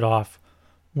dump it off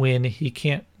when he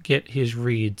can't get his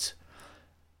reads.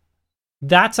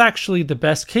 That's actually the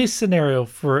best case scenario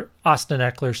for Austin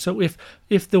Eckler. So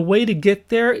if the way to get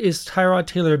there is Tyrod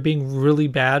Taylor being really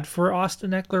bad for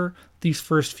Austin Eckler these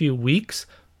first few weeks,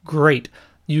 great.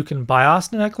 You can buy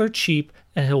Austin Eckler cheap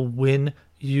and he'll win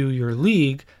you your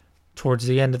league towards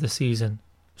the end of the season,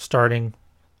 starting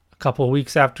a couple of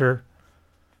weeks after,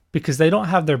 because they don't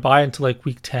have their bye until like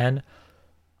week 10.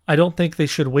 I don't think they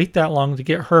should wait that long to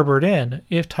get Herbert in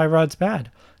if Tyrod's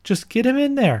bad. Just get him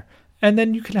in there. And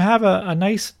then you can have a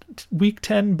nice week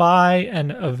 10 bye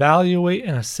and evaluate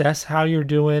and assess how you're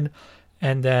doing,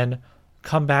 and then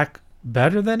come back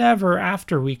better than ever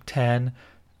after week 10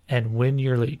 and win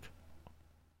your league.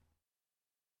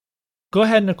 Go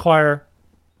ahead and acquire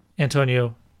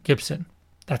Antonio Gibson.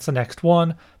 That's the next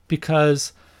one,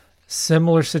 because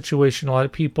similar situation. A lot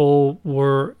of people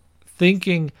were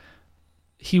thinking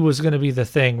he was going to be the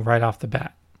thing right off the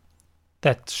bat.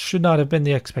 That should not have been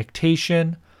the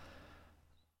expectation.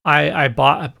 I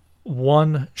bought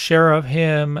one share of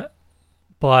him,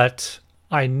 but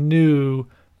I knew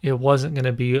it wasn't going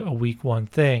to be a week 1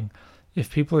 thing.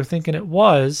 If people are thinking it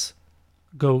was,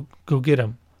 go get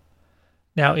him.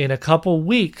 Now, in a couple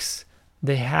weeks,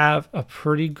 they have a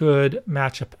pretty good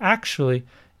matchup. Actually,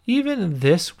 even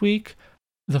this week,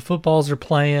 the footballs are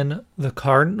playing the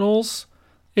Cardinals.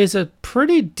 Is a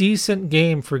pretty decent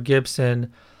game for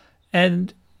Gibson,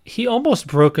 and he almost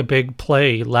broke a big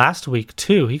play last week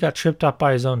too. He got tripped up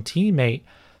by his own teammate.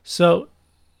 So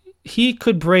he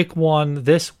could break one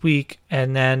this week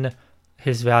and then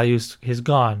his value is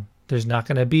gone. There's not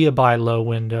going to be a buy low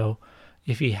window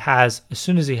as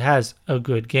soon as he has a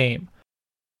good game.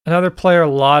 Another player a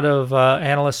lot of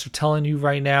analysts are telling you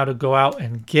right now to go out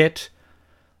and get,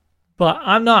 but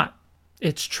I'm not.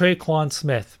 It's Tre'Quan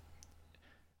Smith.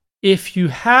 If you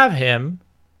have him,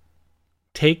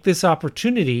 take this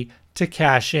opportunity to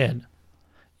cash in.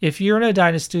 If you're in a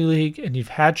dynasty league and you've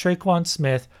had Tre'Quan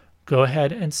Smith, go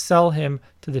ahead and sell him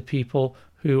to the people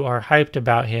who are hyped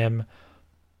about him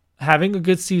having a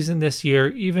good season this year,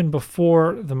 even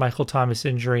before the Michael Thomas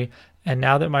injury. And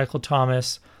now that Michael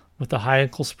Thomas, with the high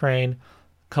ankle sprain,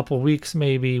 a couple weeks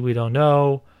maybe, we don't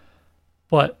know.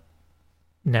 But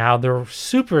now they're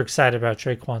super excited about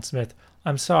Tre'Quan Smith.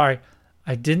 I'm sorry,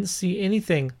 I didn't see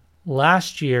anything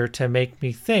last year to make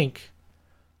me think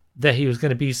that he was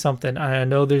going to be something. I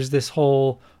know there's this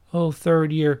whole,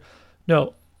 third year.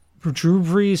 No, Drew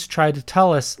Brees tried to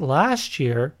tell us last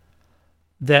year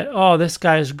that, this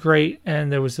guy is great.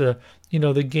 And there was the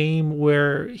game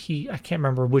where I can't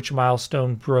remember which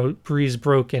milestone Brees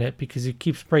broke in it because he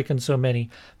keeps breaking so many.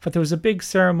 But there was a big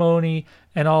ceremony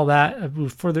and all that. It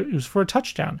was for a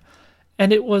touchdown.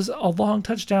 And it was a long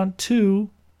touchdown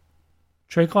to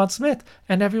Tre'Quan Smith,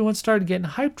 and everyone started getting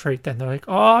hyped right then. They're like,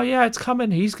 oh yeah, it's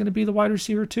coming. He's going to be the wide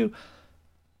receiver too.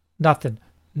 Nothing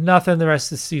the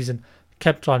rest of the season.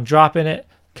 Kept on dropping it,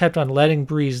 kept on letting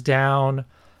Brees down.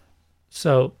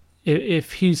 So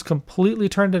if he's completely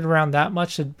turned it around that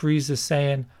much that Brees is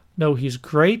saying, no, he's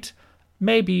great,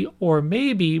 maybe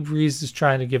Brees is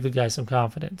trying to give the guy some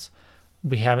confidence.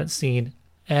 We haven't seen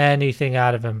anything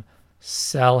out of him.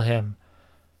 Sell him.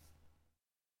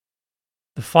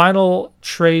 The final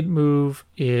trade move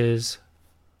is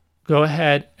go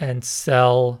ahead and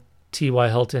sell T.Y.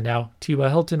 Hilton. Now, T.Y.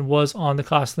 Hilton was on the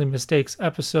Costly Mistakes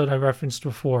episode I referenced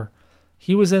before.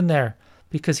 He was in there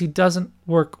because he doesn't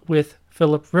work with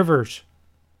Phillip Rivers.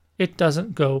 It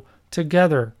doesn't go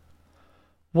together.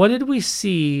 What did we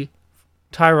see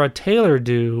Tyrod Taylor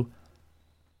do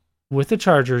with the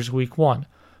Chargers week 1?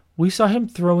 we saw him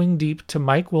throwing deep to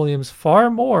Mike Williams far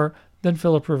more than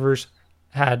Phillip Rivers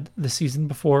had the season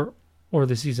before or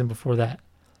the season before that.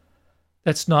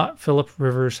 That's not Phillip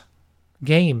Rivers'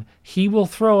 game. He will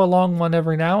throw a long one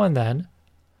every now and then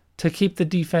to keep the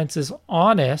defenses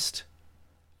honest,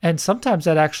 and sometimes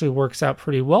that actually works out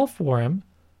pretty well for him.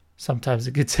 Sometimes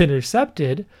it gets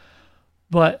intercepted,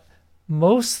 but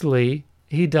mostly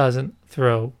he doesn't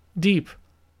throw deep.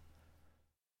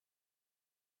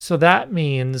 So that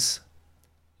means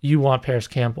you want Paris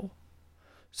Campbell.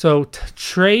 So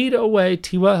trade away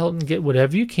T.Y. Hilton, get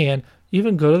whatever you can,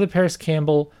 even go to the Paris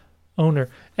Campbell owner.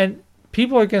 And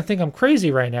people are going to think I'm crazy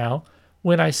right now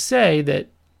when I say that,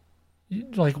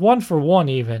 like 1 for 1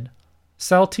 even,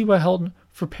 sell T.Y. Hilton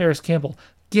for Paris Campbell.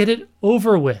 Get it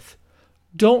over with.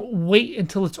 Don't wait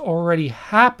until it's already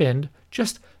happened.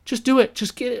 Just do it.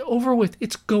 Just get it over with.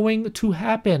 It's going to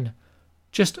happen.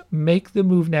 Just make the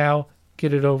move now.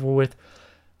 Get it over with.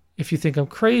 If you think I'm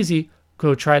crazy,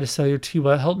 go try to sell your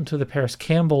T.Y. Hilton to the Paris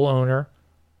Campbell owner.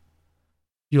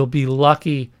 You'll be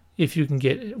lucky if you can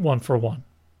get 1 for 1.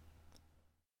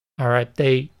 All right.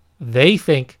 They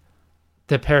think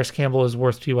that Paris Campbell is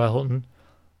worth T.Y. Hilton.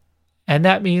 And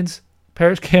that means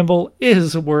Paris Campbell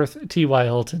is worth T.Y.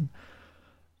 Hilton.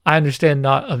 I understand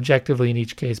not objectively in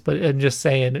each case, but I'm just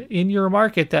saying in your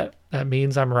market that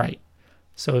means I'm right.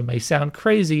 So it may sound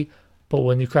crazy, but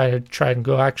when you try and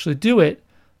go actually do it,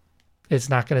 it's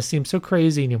not going to seem so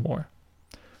crazy anymore.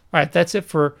 All right, that's it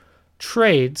for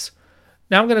trades.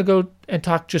 Now I'm going to go and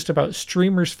talk just about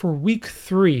streamers for week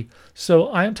 3. So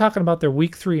I am talking about their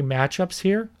week 3 matchups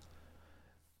here.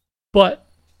 But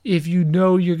if you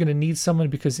know you're going to need someone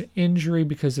because of injury,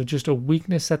 because of just a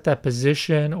weakness at that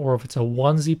position, or if it's a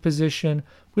onesie position,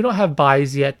 we don't have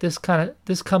buys yet. This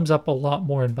comes up a lot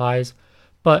more in buys,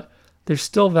 but they're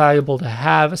still valuable to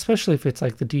have, especially if it's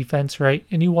like the defense, right?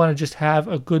 And you want to just have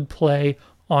a good play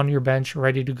on your bench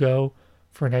ready to go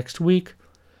for next week.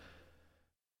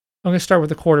 I'm going to start with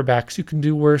the quarterbacks. You can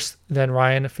do worse than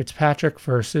Ryan Fitzpatrick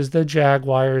versus the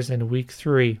Jaguars in week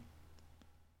 3.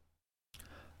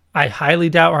 I highly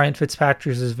doubt Ryan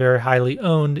Fitzpatrick is very highly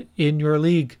owned in your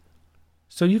league.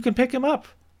 So you can pick him up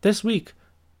this week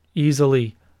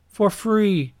easily for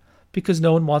free because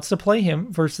no one wants to play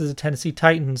him versus the Tennessee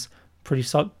Titans.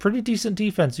 Pretty decent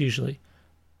defense usually.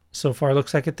 So far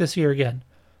looks like it this year again.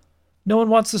 No one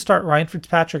wants to start Ryan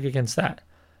Fitzpatrick against that.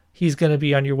 He's going to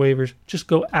be on your waivers. Just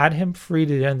go add him free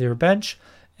to the end of your bench.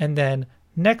 And then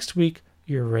next week,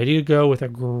 you're ready to go with a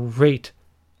great,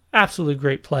 absolutely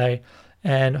great play.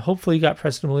 And hopefully you got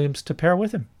Preston Williams to pair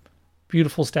with him.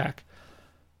 Beautiful stack.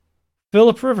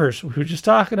 Phillip Rivers, we were just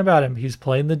talking about him. He's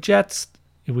playing the Jets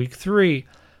in week 3.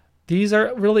 These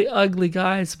are really ugly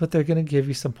guys, but they're going to give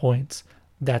you some points.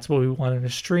 That's what we want in a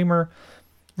streamer.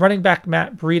 Running back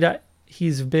Matt Breida,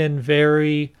 he's been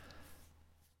very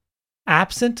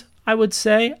absent, I would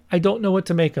say. I don't know what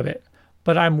to make of it,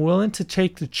 but I'm willing to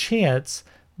take the chance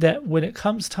that when it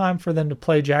comes time for them to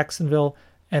play Jacksonville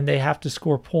and they have to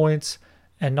score points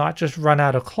and not just run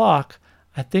out of clock,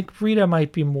 I think Breida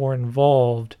might be more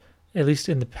involved, at least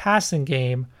in the passing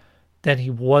game, than he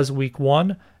was week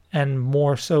 1, and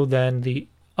more so than the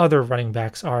other running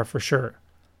backs are for sure.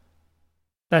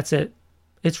 That's it.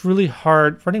 It's really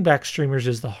hard. Running back streamers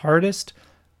is the hardest.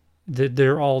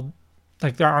 They're all,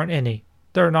 like, there aren't any.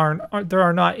 There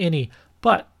are not any.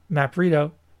 But Matt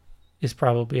Breida is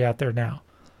probably out there now.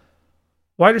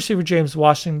 Wide receiver James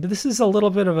Washington. This is a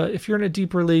little bit of a, if you're in a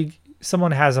deeper league,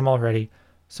 someone has him already.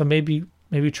 So maybe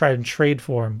try and trade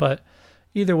for him. But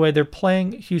either way, they're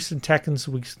playing Houston Texans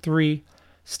week 3,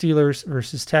 Steelers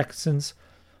versus Texans.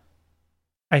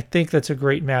 I think that's a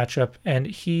great matchup, and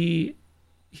he's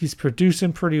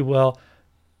producing pretty well.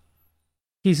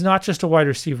 He's not just a wide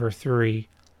receiver 3.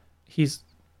 He's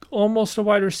almost a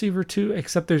wide receiver 2,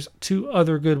 except there's 2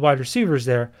 other good wide receivers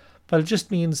there. But it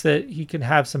just means that he can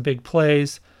have some big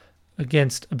plays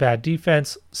against a bad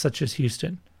defense, such as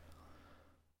Houston.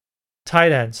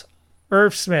 Tight ends.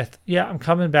 Irv Smith. Yeah, I'm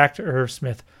coming back to Irv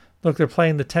Smith. Look, they're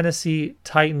playing the Tennessee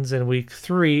Titans in week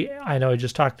 3. I know I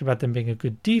just talked about them being a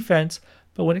good defense,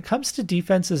 but when it comes to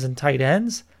defenses and tight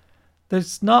ends,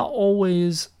 there's not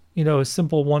always, a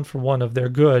simple 1 for 1 of they're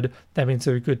good. That means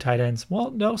they're good tight ends.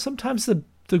 Well, no, sometimes the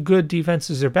good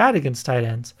defenses are bad against tight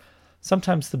ends.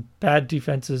 Sometimes the bad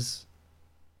defenses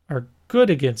are good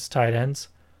against tight ends.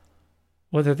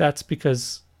 Whether that's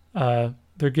because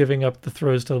they're giving up the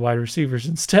throws to the wide receivers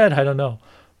instead, I don't know.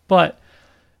 But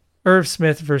Irv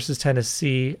Smith versus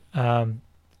Tennessee,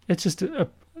 it's just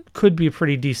could be a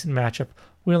pretty decent matchup.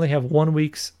 We only have 1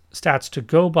 week's stats to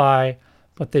go by,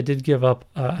 but they did give up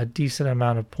a decent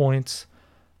amount of points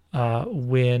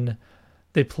when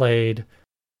They played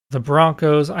the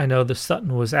Broncos. I know the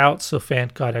Sutton was out, so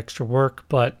Fant got extra work,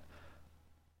 but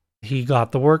he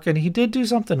got the work and he did do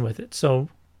something with it. So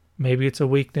maybe it's a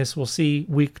weakness. We'll see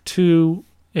week 2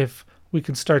 if we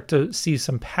can start to see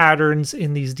some patterns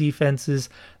in these defenses.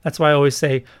 That's why I always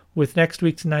say with next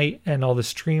week tonight and all the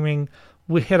streaming,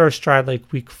 we hit our stride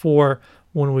like week 4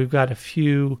 when we've got a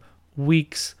few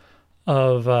weeks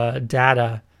of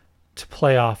data to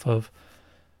play off of.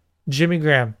 Jimmy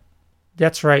Graham.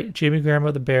 That's right. Jimmy Graham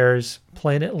of the Bears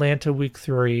playing Atlanta week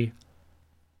 3.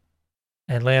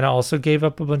 Atlanta also gave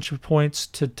up a bunch of points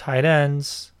to tight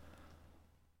ends,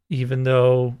 even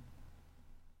though,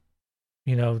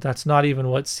 that's not even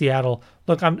what Seattle.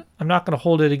 Look, I'm not going to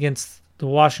hold it against the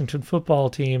Washington football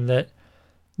team that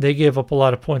they gave up a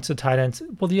lot of points to tight ends.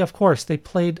 Well, yeah, of course, they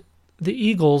played the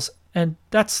Eagles, and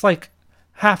that's like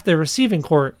half their receiving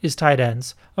core is tight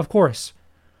ends, of course.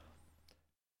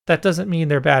 That doesn't mean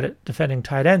they're bad at defending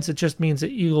tight ends. It just means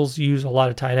that Eagles use a lot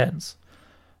of tight ends.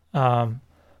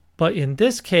 But in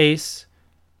this case,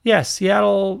 yes,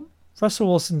 Seattle, Russell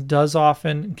Wilson does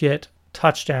often get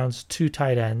touchdowns to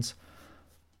tight ends,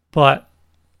 but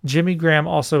Jimmy Graham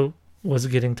also was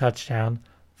getting touchdown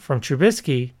from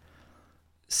Trubisky.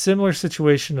 Similar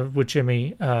situation with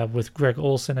Jimmy, with Greg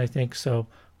Olsen, I think. So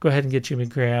go ahead and get Jimmy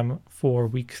Graham for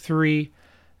week 3.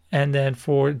 And then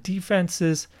for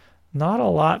defenses, not a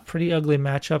lot, pretty ugly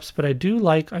matchups, but I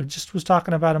just was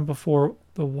talking about them before,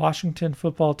 the Washington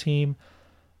football team.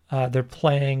 They're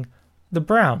playing the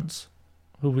Browns,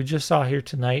 who we just saw here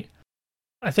tonight.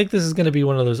 I think this is going to be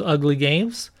one of those ugly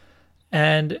games.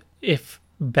 And if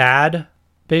bad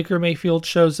Baker Mayfield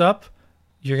shows up,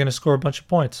 you're going to score a bunch of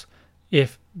points.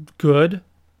 If good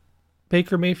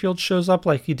Baker Mayfield shows up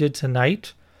like he did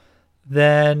tonight,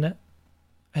 then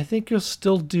I think you'll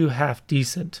still do half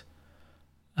decent.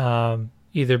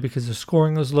 Either because the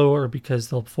scoring is low or because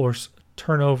they'll force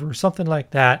turnover or something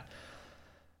like that.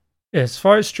 As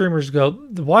far as streamers go,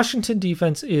 the Washington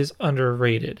defense is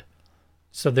underrated.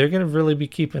 So they're going to really be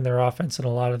keeping their offense in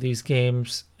a lot of these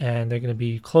games, and they're going to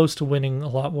be close to winning a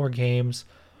lot more games.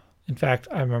 In fact,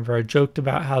 I remember I joked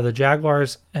about how the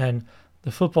Jaguars and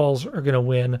the Footballs are going to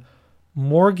win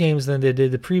more games than they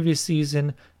did the previous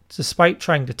season, despite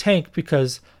trying to tank,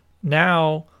 because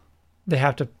now they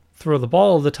have to throw the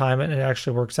ball all the time, and it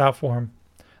actually works out for them,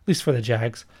 at least for the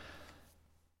Jags.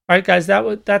 All right, guys,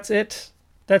 that's it.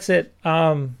 That's it.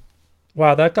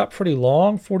 Wow, that got pretty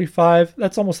long, 45.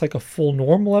 That's almost like a full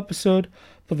normal episode.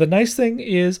 But the nice thing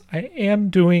is I am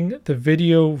doing the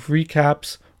video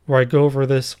recaps where I go over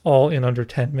this all in under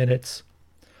 10 minutes.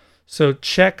 So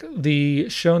check the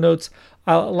show notes.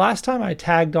 Last time I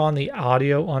tagged on the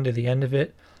audio onto the end of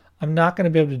it. I'm not going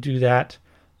to be able to do that.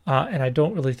 And I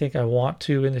don't really think I want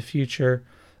to in the future.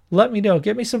 Let me know.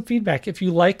 Get me some feedback. If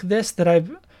you like this, that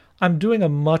I'm doing a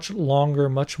much longer,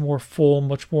 much more full,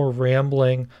 much more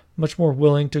rambling, much more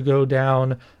willing to go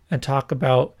down and talk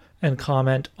about and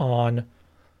comment on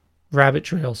rabbit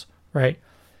trails, right?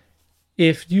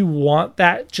 If you want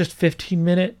that just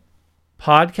 15-minute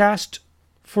podcast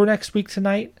for next week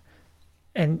tonight,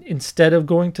 and instead of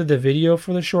going to the video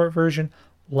for the short version,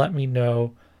 let me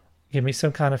know. Give me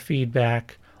some kind of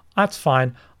feedback. That's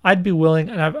fine. I'd be willing,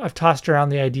 and I've tossed around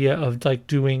the idea of like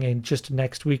doing just a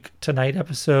next week tonight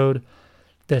episode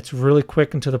that's really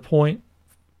quick and to the point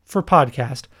for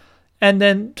podcast, and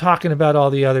then talking about all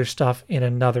the other stuff in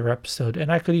another episode.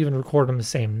 And I could even record them the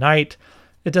same night.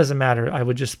 It doesn't matter. I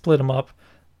would just split them up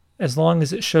as long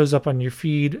as it shows up on your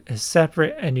feed as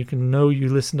separate, and you can know you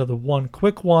listen to the one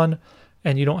quick one,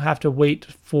 and you don't have to wait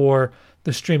for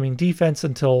the streaming defense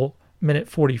until minute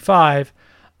 45.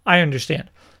 I understand.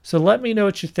 So let me know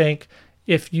what you think.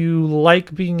 If you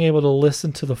like being able to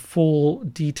listen to the full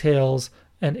details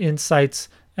and insights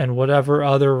and whatever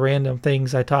other random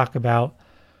things I talk about,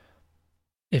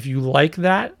 if you like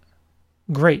that,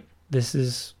 great.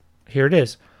 Here it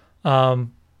is.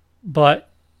 But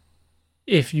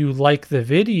if you like the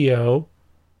video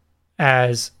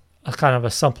as a kind of a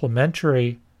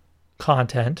supplementary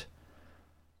content,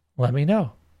 let me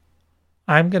know.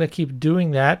 I'm going to keep doing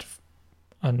that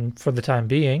for the time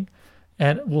being,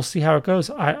 and we'll see how it goes.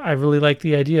 I really like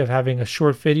the idea of having a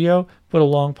short video but a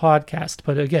long podcast.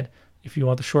 But again, if you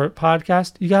want the short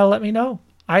podcast, you got to let me know.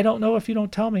 I don't know if you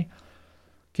don't tell me.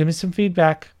 Give me some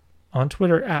feedback on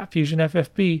Twitter at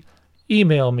FusionFFB.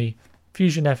 Email me,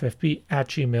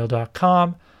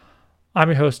 fusionffb@gmail.com. I'm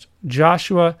your host,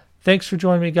 Joshua. Thanks for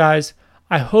joining me, guys.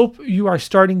 I hope you are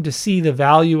starting to see the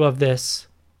value of this.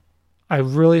 I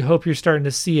really hope you're starting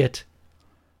to see it.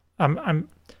 I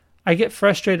get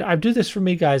frustrated. I do this for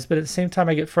me, guys, but at the same time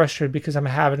I get frustrated because I'm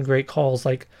having great calls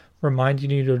like reminding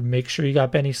you to make sure you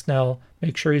got Benny Snell,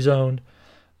 make sure he's owned,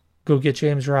 go get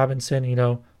James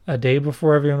Robinson, a day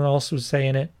before everyone else was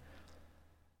saying it.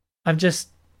 I'm just,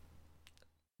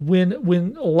 when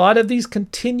a lot of these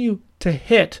continue to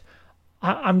hit,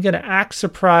 I'm going to act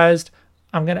surprised.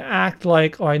 I'm going to act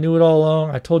like, oh, I knew it all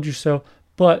along. I told you so.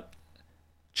 But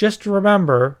just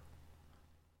remember,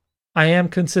 I am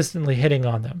consistently hitting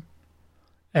on them.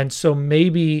 And so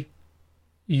maybe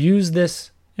use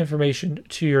this information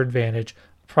to your advantage.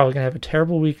 I'm probably going to have a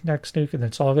terrible week next week, and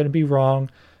it's all going to be wrong,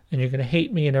 and you're going to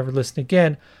hate me and never listen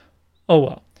again. Oh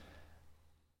well.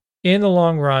 In the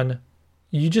long run,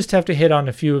 you just have to hit on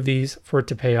a few of these for it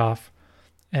to pay off.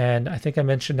 And I think I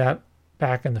mentioned that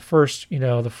back in the first,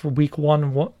 the week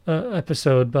one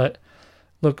episode. But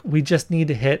look, we just need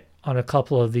to hit on a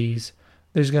couple of these.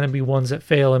 There's going to be ones that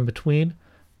fail in between.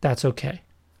 That's okay.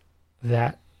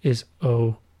 That is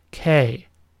okay.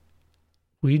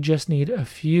 We just need a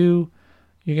few.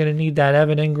 You're going to need that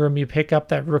Evan Ingram. You pick up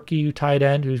that rookie tight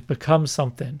end who's become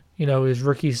something, his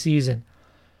rookie season.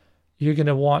 You're going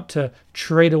to want to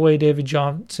trade away David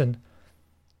Johnson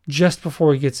just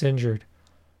before he gets injured.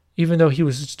 Even though he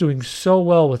was doing so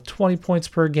well with 20 points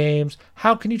per game,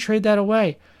 how can you trade that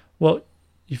away? Well,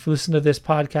 you've listened to this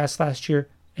podcast last year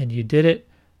and you did it,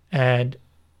 and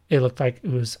it looked like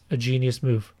it was a genius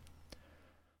move.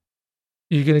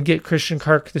 You're going to get Christian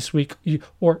Kirk this week,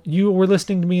 or you were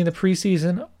listening to me in the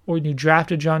preseason, or you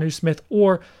drafted Jonnu Smith,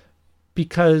 or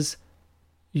because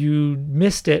you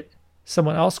missed it,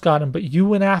 someone else got him, but you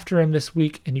went after him this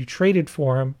week and you traded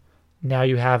for him. Now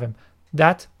you have him.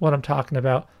 That's what I'm talking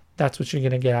about. That's what you're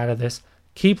going to get out of this.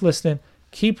 Keep listening.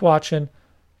 Keep watching.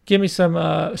 Give me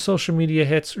some social media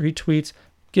hits, retweets.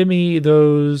 Give me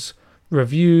those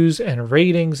reviews and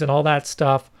ratings and all that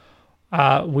stuff.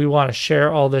 We want to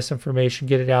share all this information,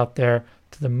 get it out there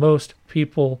to the most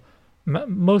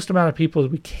amount of people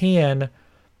that we can,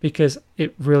 because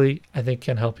it really, I think,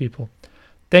 can help people.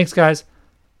 Thanks, guys.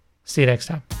 See you next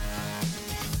time.